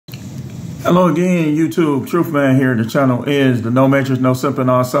Hello again, YouTube. Truth Man here. The channel is the No Matrix, No Simping,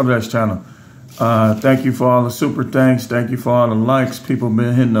 All Subjects channel. Thank you for all the super thanks. Thank you for all the likes. People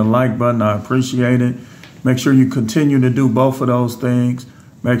been hitting the like button. I appreciate it. Make sure you continue to do both of those things.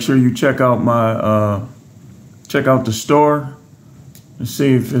 Make sure you check out my check out the store and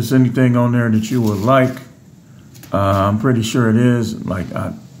see if there's anything on there that you would like. I'm pretty sure it is. Like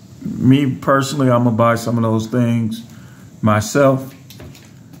me personally, I'm gonna buy some of those things myself.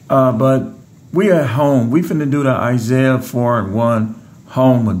 But we at home. We finna do the Isaiah 4:1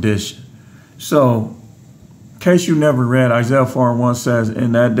 home edition. So, in case you never read, Isaiah 4:1 says,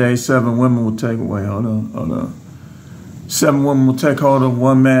 "In that day, 7 women will take away." Hold on. 7 women will take hold of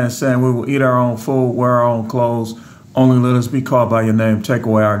one man, saying, "We will eat our own food, wear our own clothes. Only let us be called by your name. Take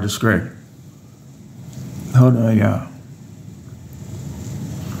away our disgrace." Hold on, y'all.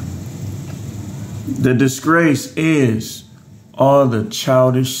 The disgrace is all the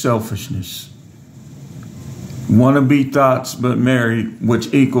childish selfishness, wannabe thoughts but married,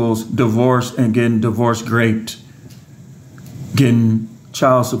 which equals divorce and getting divorce raped, getting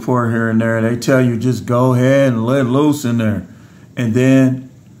child support here and there. They tell you just go ahead and let loose in there. And then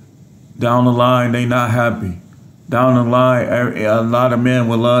down the line, they not happy. Down the line, a lot of men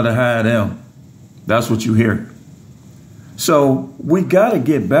would love to have them. That's what you hear. So we got to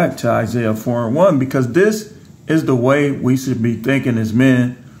get back to Isaiah 4:1 because this is the way we should be thinking as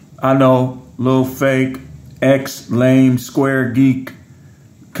men. I know little fake, lame, square geek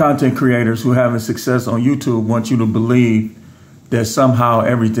content creators who having success on YouTube want you to believe that somehow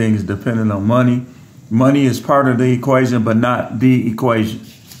everything is dependent on money. Money is part of the equation, but not the equation.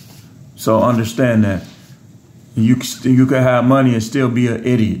 So understand that. You can have money and still be an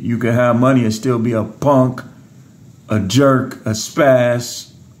idiot. You can have money and still be a punk, a jerk, a spaz.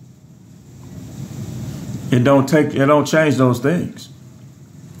 It don't change those things.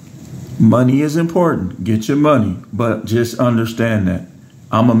 Money is important. Get your money, but just understand that.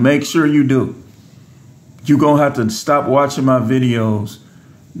 I'm gonna make sure you do. You're gonna have to stop watching my videos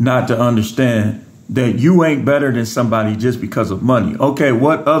not to understand that you ain't better than somebody just because of money. Okay,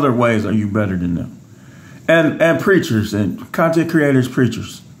 what other ways are you better than them? And preachers and content creators,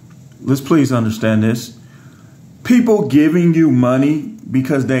 preachers, let's please understand this. People giving you money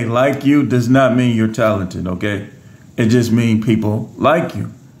because they like you does not mean you're talented, okay? It just means people like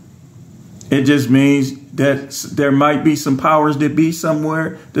you. It just means that there might be some powers that be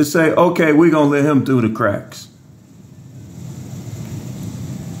somewhere to say, okay, we're going to let him through the cracks.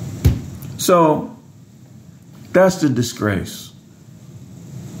 So that's the disgrace.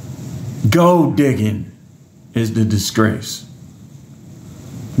 Gold digging is the disgrace.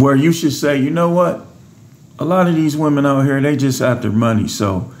 Where you should say, you know what? A lot of these women out here, they just after money.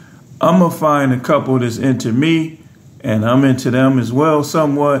 So I'm going to find a couple that's into me and I'm into them as well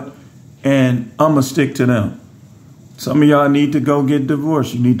somewhat. And I'm going to stick to them. Some of y'all need to go get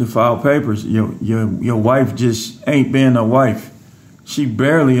divorced. You need to file papers. Your wife just ain't being a wife. She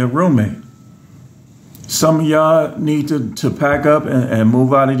barely a roommate. Some of y'all need to pack up and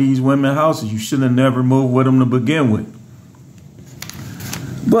move out of these women's houses. You should have never moved with them to begin with.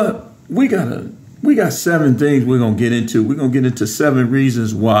 But we got 7 things we're going to get into. We're going to get into 7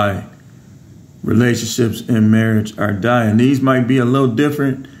 reasons why relationships and marriage are dying. These might be a little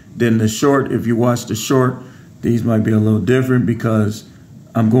different than the short. If you watch the short, these might be a little different because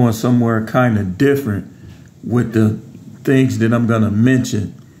I'm going somewhere kind of different with the things that I'm going to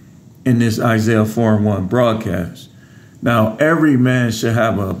mention in this Isaiah 4:1 broadcast. Now, every man should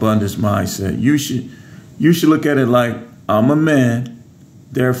have an abundance mindset. You should look at it like, I'm a man,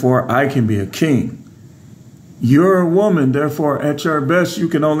 therefore I can be a king. You're a woman, therefore at your best you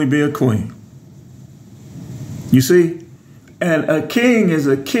can only be a queen. You see? And a king is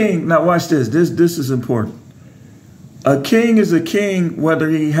a king. Now watch this. This is important. A king is a king whether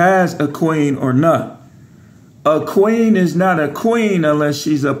he has a queen or not. A queen is not a queen unless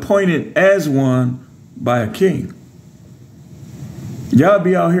she's appointed as one by a king. Y'all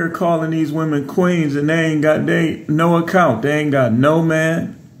be out here calling these women queens and they ain't got no account. They ain't got no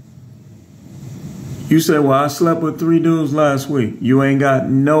man. You say, well, I slept with 3 dudes last week. You ain't got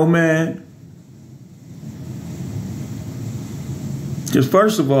no man. Because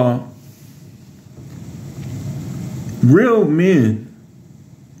first of all, real men,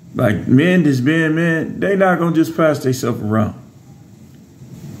 like men that's being men, they not going to just pass themselves around.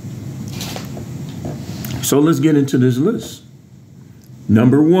 So let's get into this list.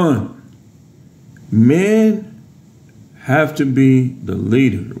 Number 1, men have to be the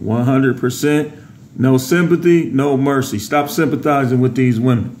leader, 100%. No sympathy, no mercy. Stop sympathizing with these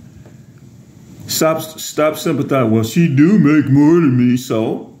women. Stop sympathizing. Well, she do make more than me,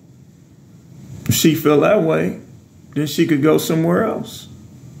 so If she feel that way, then she could go somewhere else.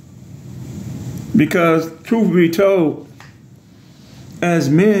 Because truth be told, as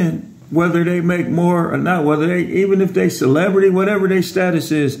men, whether they make more or not, even if they celebrity, whatever their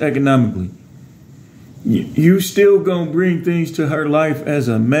status is economically, you still gonna bring things to her life as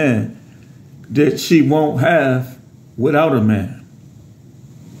a man that she won't have without a man.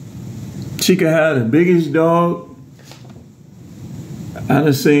 She could have the biggest dog. I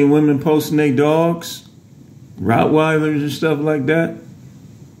done seen women posting their dogs, Rottweilers and stuff like that.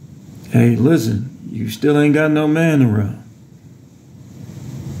 Hey, listen, you still ain't got no man around.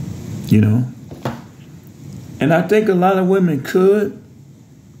 You know? And I think a lot of women could.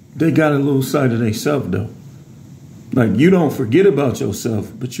 They got to lose sight of themselves, though. Like, you don't forget about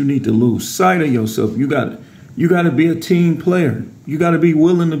yourself, but you need to lose sight of yourself. You got to be a team player. You got to be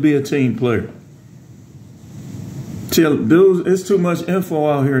willing to be a team player. Dudes, it's too much info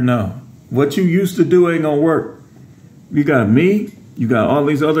out here now. What you used to do ain't gonna work. You got me, you got all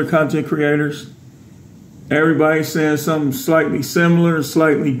these other content creators. Everybody's saying something slightly similar,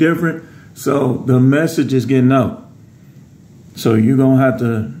 slightly different. So the message is getting out. So you're gonna have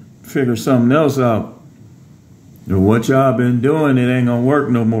to figure something else out. What y'all been doing, it ain't gonna work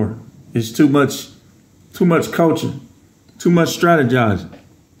no more. It's too much coaching, too much strategizing.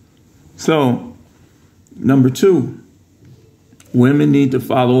 So, number 2, women need to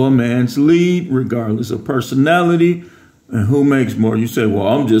follow a man's lead, regardless of personality and who makes more. You say, well,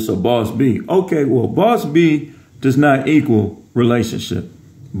 I'm just a boss B. Okay, well, boss B does not equal relationship.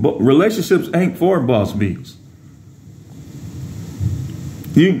 But relationships ain't for boss Bs.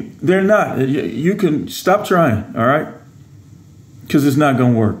 They're not. You can stop trying, all right? Because it's not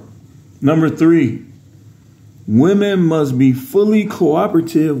going to work. Number 3, women must be fully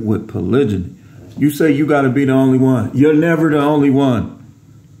cooperative with polygyny. You say you got to be the only one. You're never the only one.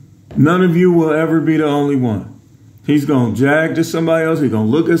 None of you will ever be the only one. He's going to jag to somebody else. He's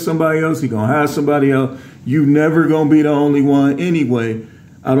going to look at somebody else. He's going to have somebody else. You never going to be the only one anyway.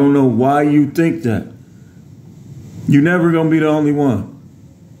 I don't know why you think that. You're never going to be the only one.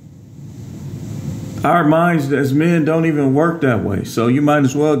 Our minds as men don't even work that way. So you might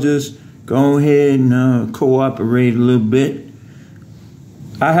as well just go ahead and cooperate a little bit.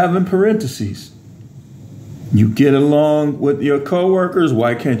 I have in parentheses, you get along with your coworkers.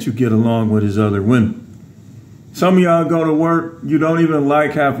 Why can't you get along with his other women? Some of y'all go to work, you don't even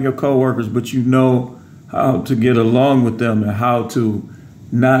like half of your coworkers, but you know how to get along with them and how to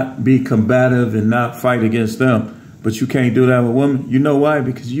not be combative and not fight against them. But you can't do that with women. You know why?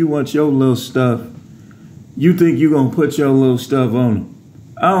 Because you want your little stuff. You think you're going to put your little stuff on him.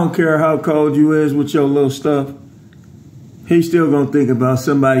 I don't care how cold you is with your little stuff. He's still going to think about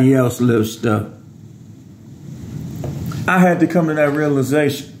somebody else's little stuff. I had to come to that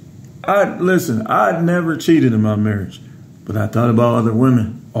realization. Listen, I never cheated in my marriage, but I thought about other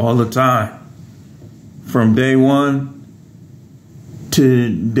women all the time. From day one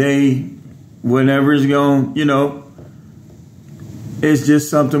to day whenever it's going, you know, it's just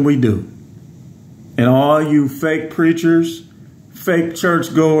something we do. And all you fake preachers, fake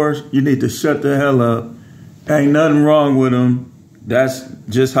churchgoers, you need to shut the hell up. Ain't nothing wrong with them. That's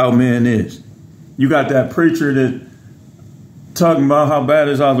just how men is. You got that preacher that talking about how bad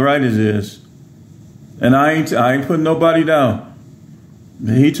his arthritis is. And I ain't putting nobody down.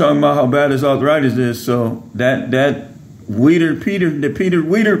 He talking about how bad his arthritis is. So that Peter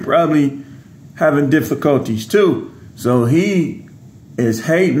Weeder probably having difficulties too. So he is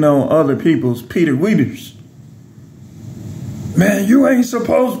hating on other people's Peter Weeders. Man, you ain't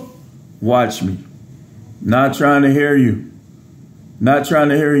supposed. Watch me. Not trying to hear you. Not trying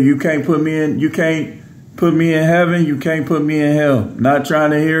to hear you. You can't put me in. You can't put me in heaven. You can't put me in hell. Not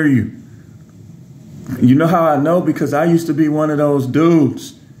trying to hear you. You know how I know? Because I used to be one of those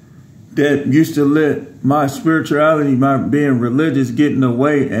dudes that used to let my spirituality, my being religious, get in the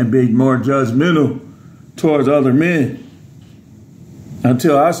way and be more judgmental towards other men.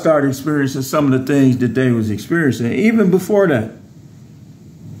 Until I started experiencing some of the things that they was experiencing. Even before that.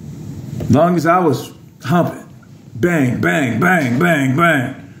 Long as I was humping. Bang, bang, bang, bang,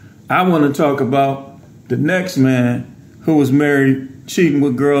 bang. I want to talk about the next man who was married, cheating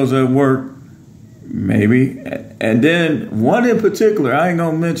with girls at work. Maybe. And then one in particular, I ain't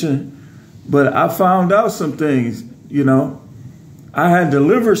going to mention, but I found out some things, you know. I had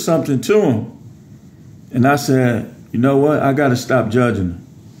delivered something to him. And I said, you know what? I got to stop judging them.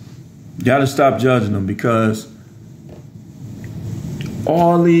 Got to stop judging them because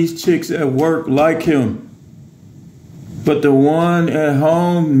all these chicks at work like him. But the one at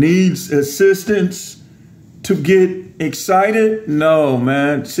home needs assistance to get excited? No,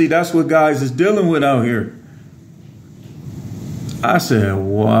 man. See, that's what guys is dealing with out here. I said,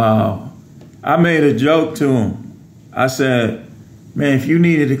 wow. I made a joke to him. I said, man, if you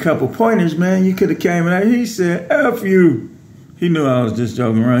needed a couple pointers, man, you could have came in. He said, F you. He knew I was just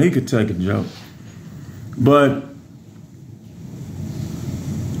joking around. He could take a joke. But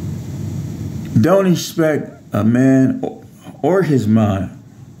don't expect a man or his mind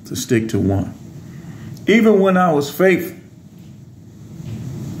to stick to one. Even when I was faithful,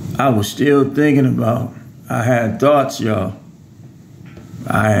 I was still thinking about, I had thoughts, y'all.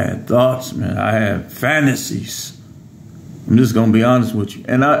 I had thoughts, man. I had fantasies. I'm just going to be honest with you.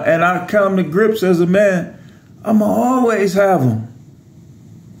 And I come to grips as a man, I'm going to always have them.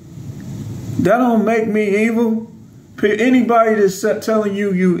 That don't make me evil. Anybody that's telling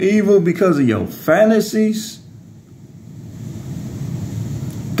you you evil because of your fantasies,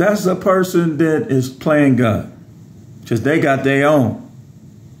 that's a person that is playing God. Because they got their own.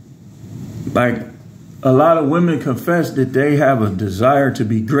 Like, a lot of women confess that they have a desire to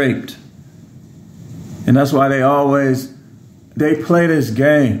be raped. And that's why they play this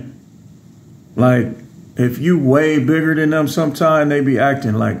game. Like, if you way bigger than them sometime, they be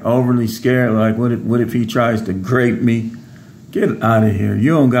acting like overly scared. Like, what if he tries to grape me? Get out of here.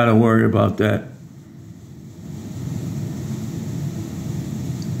 You don't got to worry about that.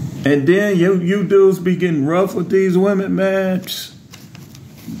 And then you dudes be getting rough with these women, man.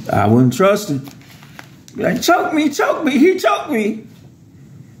 I wouldn't trust him. Like, choke me, he choked me.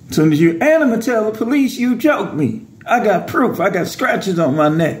 As soon as and I'm going to tell the police you choked me. I got proof. I got scratches on my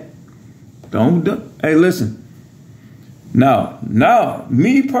neck. Hey, listen. Now,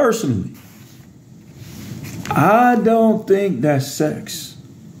 me personally, I don't think that's sex.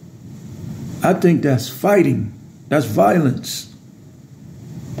 I think that's fighting. That's violence.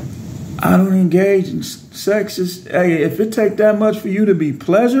 I don't engage in sex. Hey, if it take that much for you to be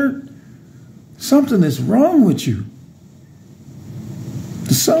pleasured, something is wrong with you.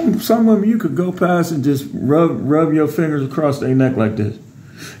 Some women you could go past and just rub your fingers across their neck like this.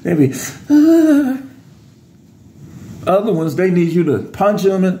 They be, Other ones, they need you to punch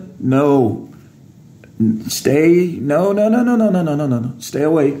them. No. No. Stay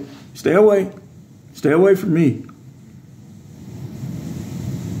away. Stay away. Stay away from me.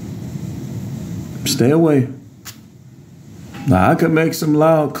 Stay away. Now, I could make some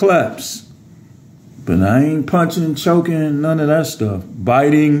loud claps, but I ain't punching, choking, none of that stuff.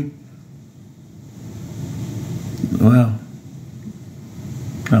 Biting. Well,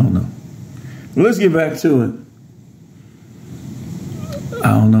 I don't know. Let's get back to it.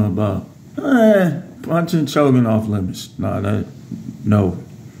 I don't know about punching, choking off limits. No.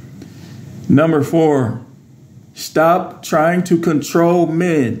 Number 4, stop trying to control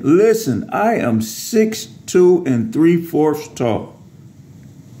men. Listen, I am 6'2" and 3/4 tall.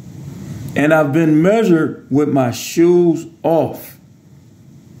 And I've been measured with my shoes off.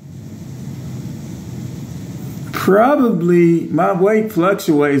 Probably my weight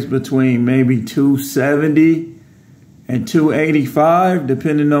fluctuates between maybe 270 and 285,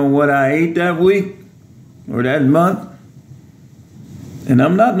 depending on what I ate that week or that month. And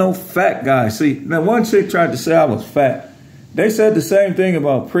I'm not no fat guy. See, now one chick tried to say I was fat. They said the same thing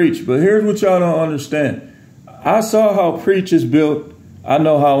about Preach, but here's what y'all don't understand. I saw how Preach is built. I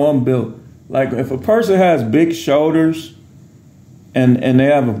know how I'm built. Like, if a person has big shoulders and they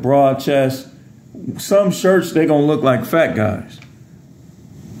have a broad chest, some shirts, they gonna look like fat guys.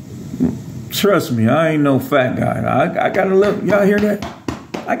 Trust me, I ain't no fat guy. I got a little, y'all hear that?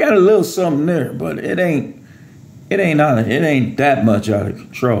 I got a little something there, but it ain't that much out of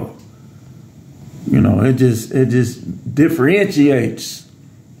control. You know, it just differentiates,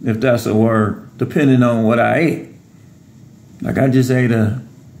 if that's a word, depending on what I ate. Like, I just ate a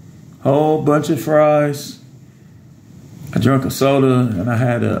whole bunch of fries. I drank a soda, and I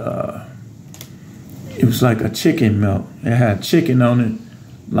had it was like a chicken melt. It had chicken on it,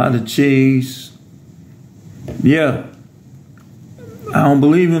 a lot of cheese. Yeah. I don't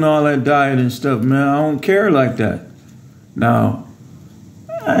believe in all that diet and stuff, man. I don't care like that. Now,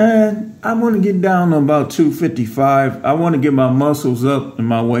 I want to get down to about 255. I want to get my muscles up and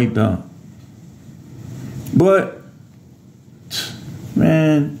my weight down. But,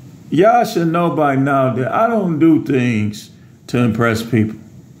 man, y'all should know by now that I don't do things to impress people.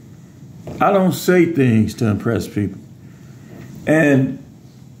 I don't say things to impress people. And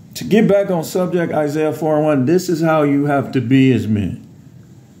to get back on subject, Isaiah 4:1, this is how you have to be as men.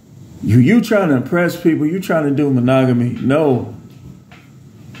 You trying to impress people, you trying to do monogamy. No.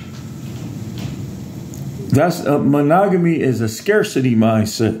 Monogamy is a scarcity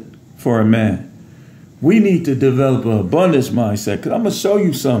mindset for a man. we need to develop an abundance mindset. Because I'm going to show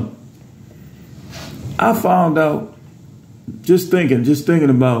you something. I found out just thinking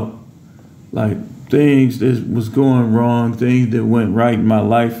about like things that was going wrong, things that went right in my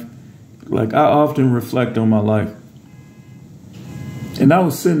life. Like I often reflect on my life. And I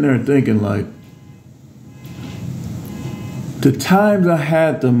was sitting there thinking like, the times I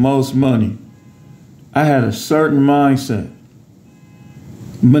had the most money, I had a certain mindset.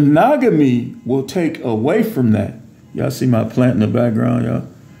 Monogamy will take away from that. Y'all see my plant in the background, y'all?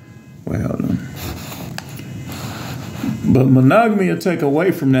 Wait, hold on. But monogamy will take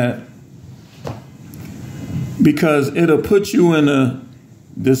away from that because it'll put you in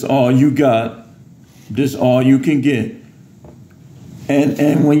this all you got, this all you can get.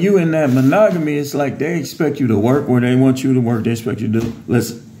 And when you in that monogamy, it's like they expect you to work where they want you to work. They expect you to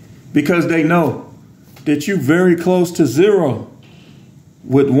listen because they know that you very close to zero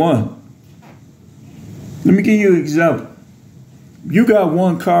with one. Let me give you an example. You got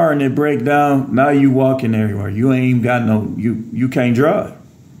one car and it break down. Now you walking everywhere. You ain't got no, you can't drive.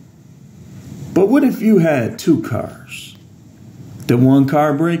 But what if you had two cars? The one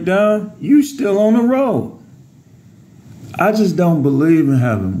car break down, you still on the road. I just don't believe in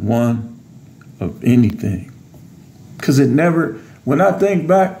having one of anything. Because it never, when I think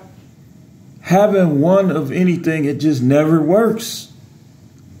back, having one of anything, it just never works.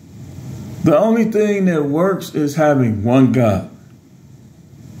 The only thing that works is having one God.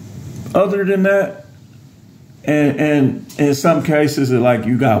 Other than that, and in some cases, it's like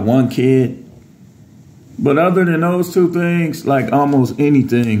you got one kid. But other than those two things, like almost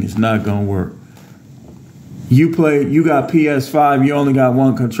anything is not going to work. You got PS5, you only got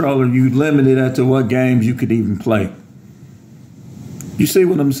one controller, you limited as to what games you could even play. You see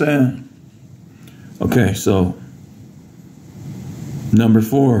what I'm saying? Okay, so number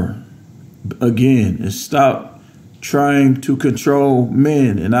 4, again, is stop trying to control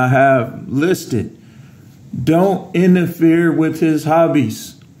men. And I have listed, don't interfere with his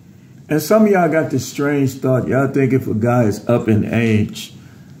hobbies. And some of y'all got this strange thought. Y'all think if a guy is up in age,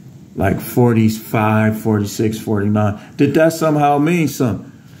 like 45, 46, 49, that somehow means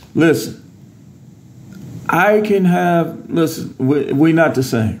something. Listen, we're not the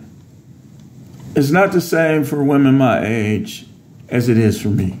same. It's not the same for women my age as it is for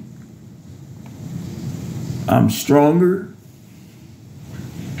me. I'm stronger.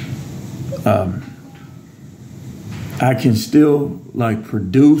 I can still like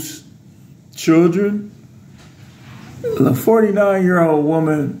produce children. A 49-year-old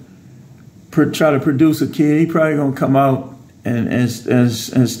woman try to produce a kid, he probably gonna come out and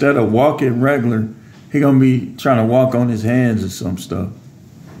instead of walking regular, he gonna be trying to walk on his hands or some stuff.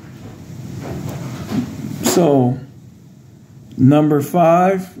 So, number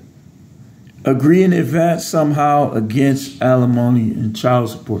 5, agree in advance somehow against alimony and child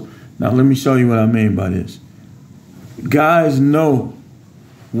support. Now, let me show you what I mean by this. Guys know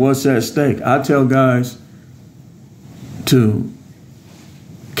what's at stake. I tell guys to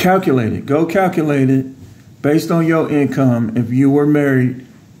calculate it. Go calculate it based on your income. If you were married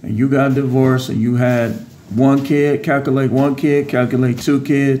and you got divorced and you had one kid, calculate one kid, calculate 2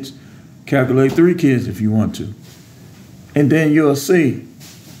 kids, calculate 3 kids if you want to. And then you'll see,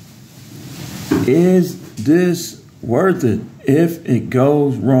 is this worth it if it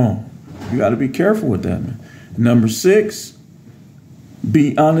goes wrong? You got to be careful with that, man. Number 6,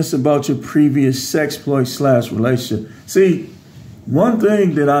 be honest about your previous sexploit/relationship. See, one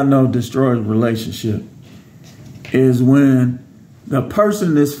thing that I know destroys a relationship is when the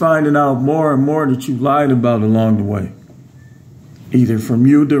person is finding out more and more that you lied about along the way. Either from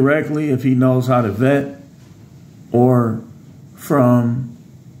you directly, if he knows how to vet, or from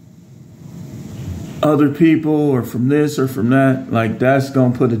other people, or from this or from that. Like, that's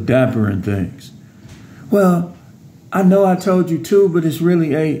going to put a damper in things. Well, I know I told you 2, but it's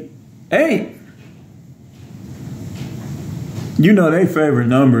really 8. 8! You know they favorite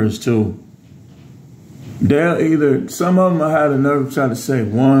number is 2. They'll either, some of them had a nerve to try to say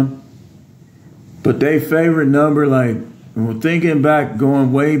 1, but their favorite number, like, when we're thinking back,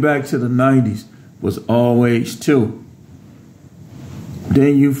 going way back to the 90s, was always 2.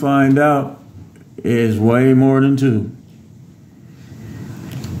 Then you find out it's way more than 2.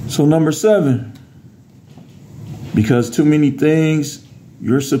 So number 7, because too many things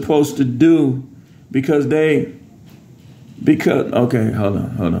you're supposed to do okay, hold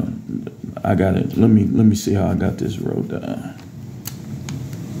on. I got it. Let me see how I got this wrote down.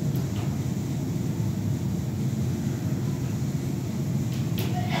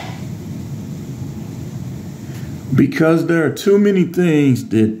 Because there are too many things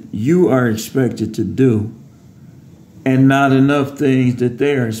that you are expected to do and not enough things that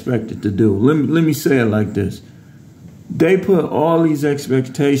they are expected to do. Let me say it like this. They put all these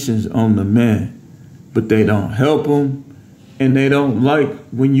expectations on the man, but they don't help them, and they don't like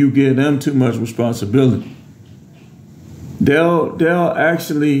when you give them too much responsibility. They'll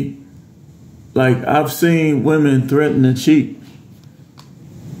actually, like, I've seen women threaten to cheat.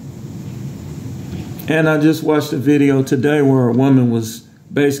 And I just watched a video today where a woman was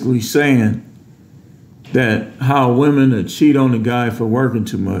basically saying that how women would cheat on a guy for working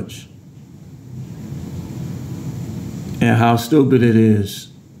too much. And how stupid it is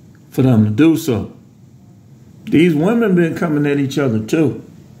for them to do so. These women been coming at each other too.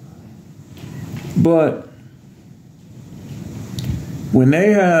 But when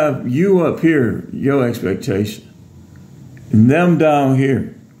they have you up here, your expectation, and them down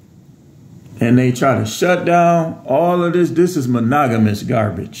here, and they try to shut down all of this is monogamous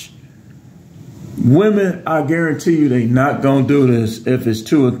garbage. Women, I guarantee you, they not gonna do this if it's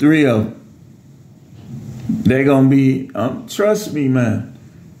 2 or 3 of them. They gonna be, trust me, man.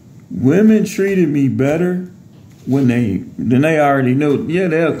 Women treated me better than they already knew. Yeah,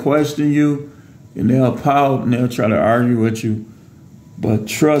 they'll question you and they'll pout and they'll try to argue with you. But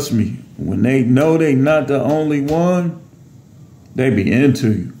trust me, when they know they not the only one, they be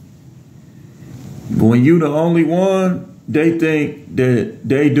into you. But when you the only one, they think that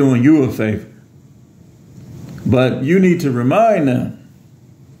they doing you a favor. But you need to remind them,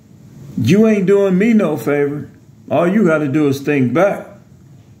 you ain't doing me no favor. All you got to do is think back.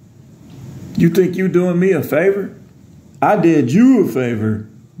 You think you doing me a favor? I did you a favor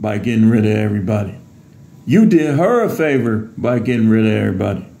by getting rid of everybody. You did her a favor by getting rid of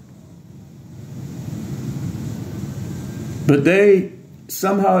everybody. But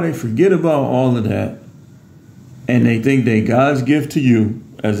somehow they forget about all of that. And they think they God's gift to you,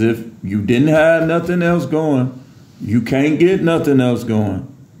 as if you didn't have nothing else going. You can't get nothing else going.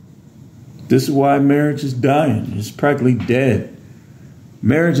 This is why marriage is dying. It's practically dead.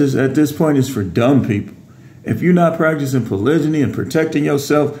 Marriage is, at this point, is for dumb people. If you're not practicing polygyny and protecting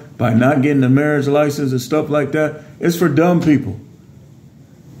yourself by not getting a marriage license and stuff like that, it's for dumb people.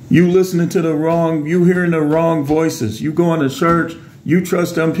 You listening to you hearing the wrong voices. You going to church, you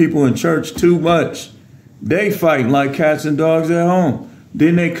trust them people in church too much. They fighting like cats and dogs at home.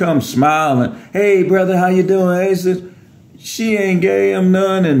 Then they come smiling. Hey, brother, how you doing? Hey, sis. She ain't gave him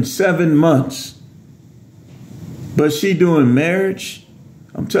none in 7 months. But she doing marriage.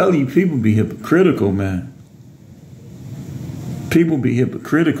 I'm telling you, people be hypocritical, man. People be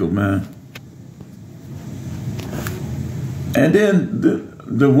hypocritical, man. And then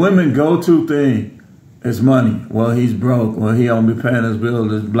the women go-to thing is money. Well, he's broke. Well, he don't be paying his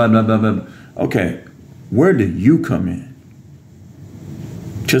bills. Blah, blah, blah, blah. Okay, where do you come in?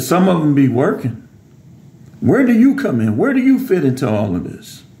 Because some of them be working. Where do you come in? Where do you fit into all of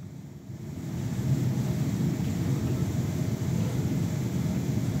this?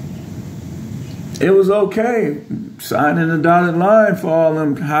 It was okay signing the dotted line for all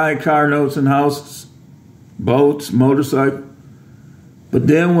them high car notes and houses, boats, motorcycles. But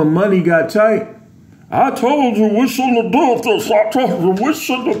then when money got tight, I told you we shouldn't have done this. I told you we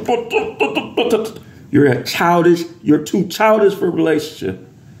shouldn't have. You're too childish for a relationship.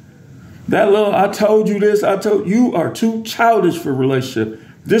 That little, I told you this, you are too childish for a relationship.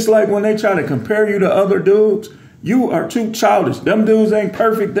 Just like when they try to compare you to other dudes, you are too childish. Them dudes ain't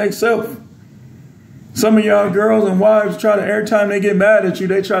perfect themselves. Some of y'all girls and wives try to, every time they get mad at you,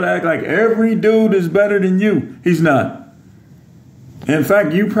 they try to act like every dude is better than you. He's not. In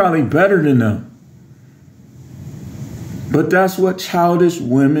fact, you probably better than them. But that's what childish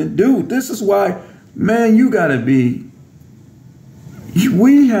women do. This is why, man,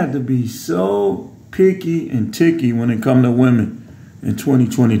 we had to be so picky and ticky when it comes to women in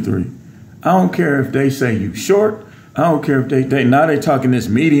 2023. I don't care if they say you short. I don't care if now they talking this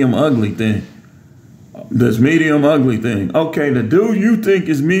medium ugly thing. This medium ugly thing. Okay, the dude you think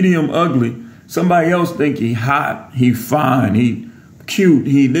is medium ugly, somebody else think he hot, he fine, he cute,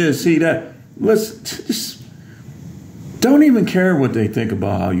 he this, he that. Just don't even care what they think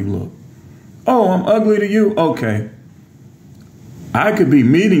about how you look. Oh, I'm ugly to you? Okay. I could be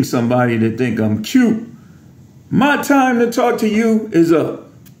meeting somebody that think I'm cute. My time to talk to you is up.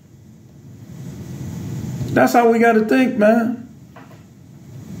 That's how we got to think, man.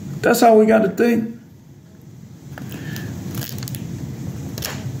 That's how we got to think.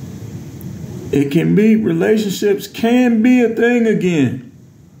 Relationships can be a thing again,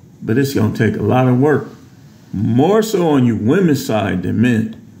 but it's going to take a lot of work. More so on you women's side than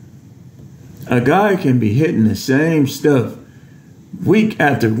men. A guy can be hitting the same stuff week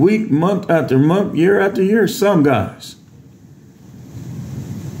after week, month after month, year after year, some guys.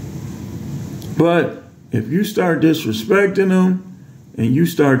 But if you start disrespecting them and you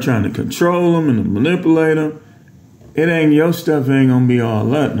start trying to control them and manipulate them, your stuff ain't gonna be all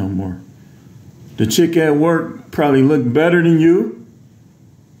that no more. The chick at work probably look better than you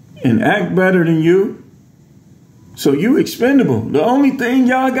and act better than you. So you expendable. The only thing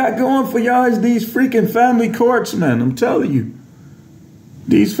y'all got going for y'all is these freaking family courts, man. I'm telling you.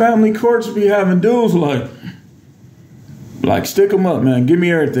 These family courts be having dudes like stick them up, man. Give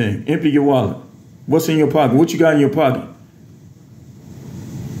me everything. Empty your wallet. What's in your pocket? What you got in your pocket?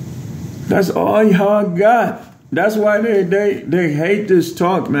 That's all y'all got. That's why they hate this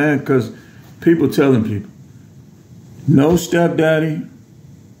talk, man, because people telling people, no stepdaddy,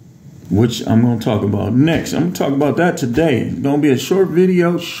 which I'm going to talk about next. I'm going to talk about that today. It's going to be a short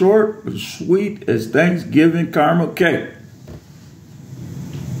video, short but sweet as Thanksgiving caramel cake.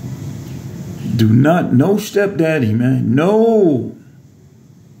 No stepdaddy, man. No.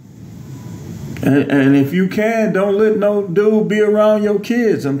 And if you can, don't let no dude be around your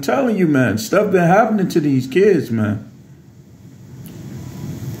kids. I'm telling you, man, stuff been happening to these kids, man.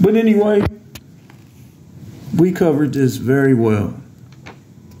 But anyway, we covered this very well.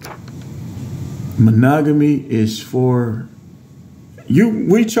 Monogamy is for you.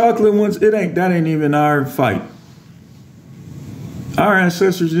 We chocolate ones, that ain't even our fight. Our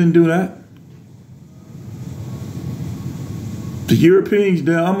ancestors didn't do that. The Europeans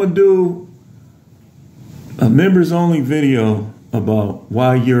did. I'm gonna do a members only video about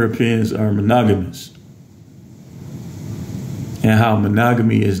why Europeans are monogamous and how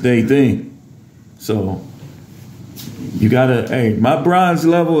monogamy is their thing. So you gotta, hey, my bronze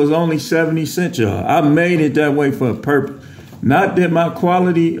level is only 70 cents, y'all. I made it that way for a purpose. Not that my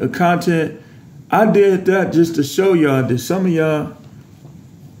quality of content, I did that just to show y'all that some of y'all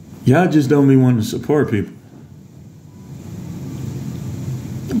just don't be wanting to support people.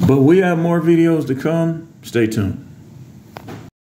 But we have more videos to come. Stay tuned.